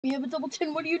You have a double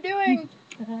chin. What are you doing?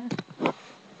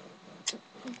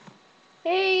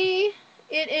 Hey,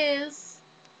 it is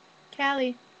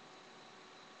Callie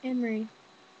and Marie.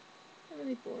 I'm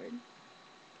really bored.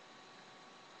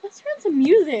 Let's turn on some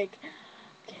music.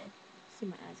 Okay. See,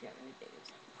 my eyes got really big.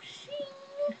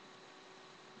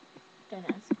 Don't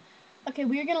ask. Okay,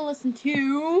 we are gonna listen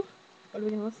to. What are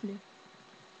we gonna listen to?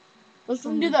 Let's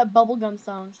listen to that bubblegum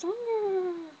song. Stronger.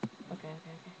 Okay.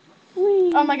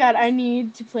 Whee. Oh my god, I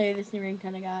need to play this new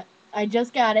ringtone I got. I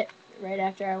just got it right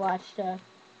after I watched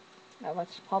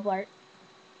Paul Blart.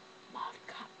 Love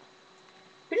Cup.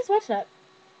 We just watched that.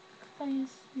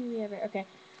 Funniest movie ever. Okay,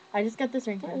 I just got this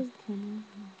ringtone.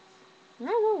 I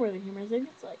don't know where the camera is. I think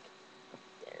it's like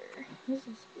there. There's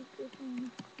a speaker thing.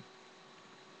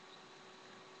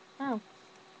 Oh.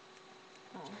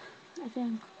 I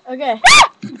think. Okay.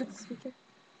 You got the speaker?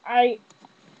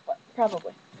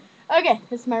 Probably. Okay,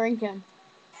 this is my ringtone.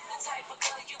 The type of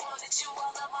girl you wanna chew all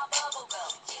of my bubble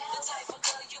gum. The type of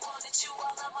girl you wanna chew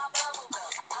all of my bubble gum.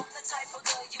 I'm the type of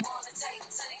girl you wanna take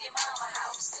to your mama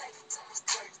house. Take to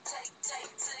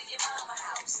your mama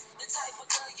house. The type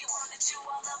of girl you wanna chew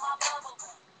all of my bubble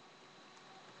gum.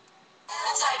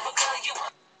 The type of girl you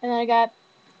want. And then I got.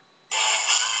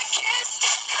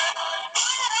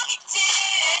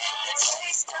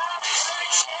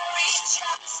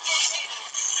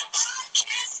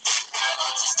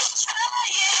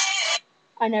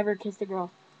 I never kissed a girl.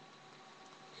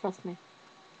 Trust me.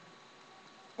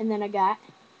 And then I got.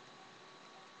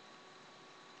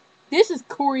 This is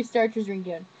Corey Starcher's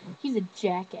ringtone. He's a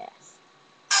jackass.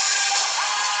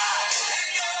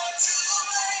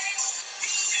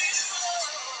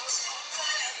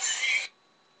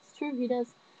 It's true, he does.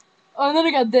 Oh, and then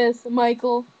I got this.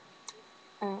 Michael.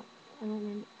 I don't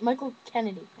remember. Michael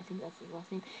Kennedy. I think that's his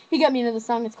last name. He got me into the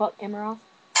song. It's called Amaroth.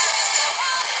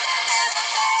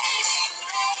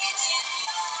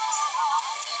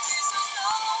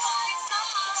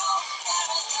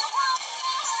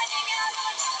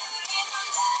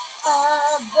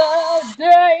 The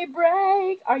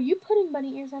daybreak. Are you putting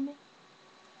bunny ears on me?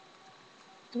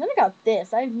 And then I got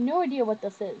this. I have no idea what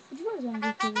this is.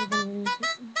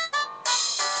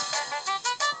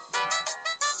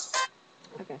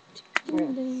 Okay. We're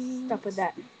gonna stop with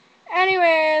that.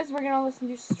 Anyways, we're gonna listen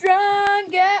to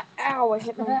Stronger. Ow, I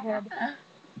hit my head.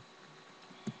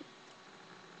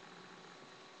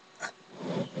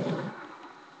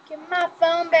 Give my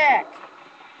phone back.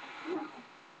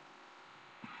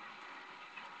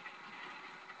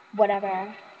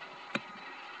 Whatever.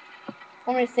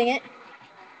 Want me to sing it?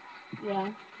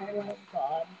 Yeah. I love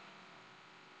God.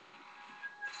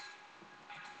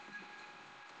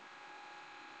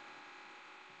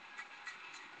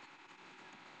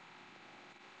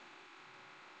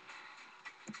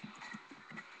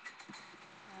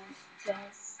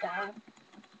 Just stop.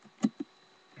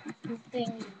 The thing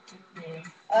you can do.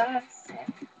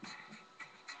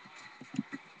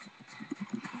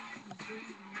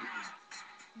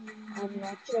 I'm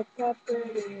not your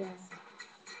property.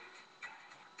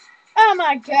 Oh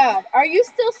my god. Are you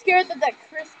still scared that that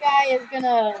Chris guy is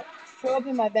gonna show up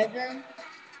in my bedroom?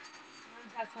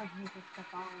 That's how he puts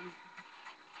stuff on.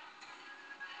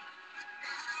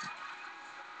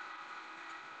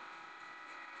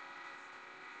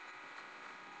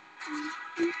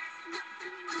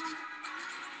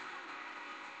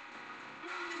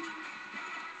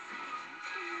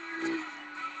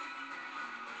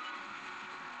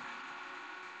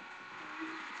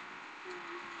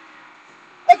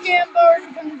 Okay, I'm bored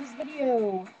to come to this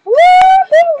video.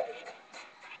 Woohoo!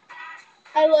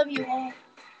 I love you all.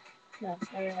 No,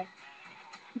 not really.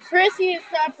 Chris, you need to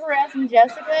stop harassing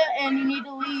Jessica, and you need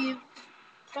to leave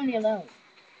Tony alone.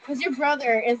 Because your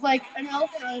brother is like an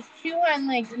elephant on his two hind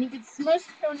legs, and he could smush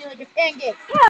Tony like a pancake.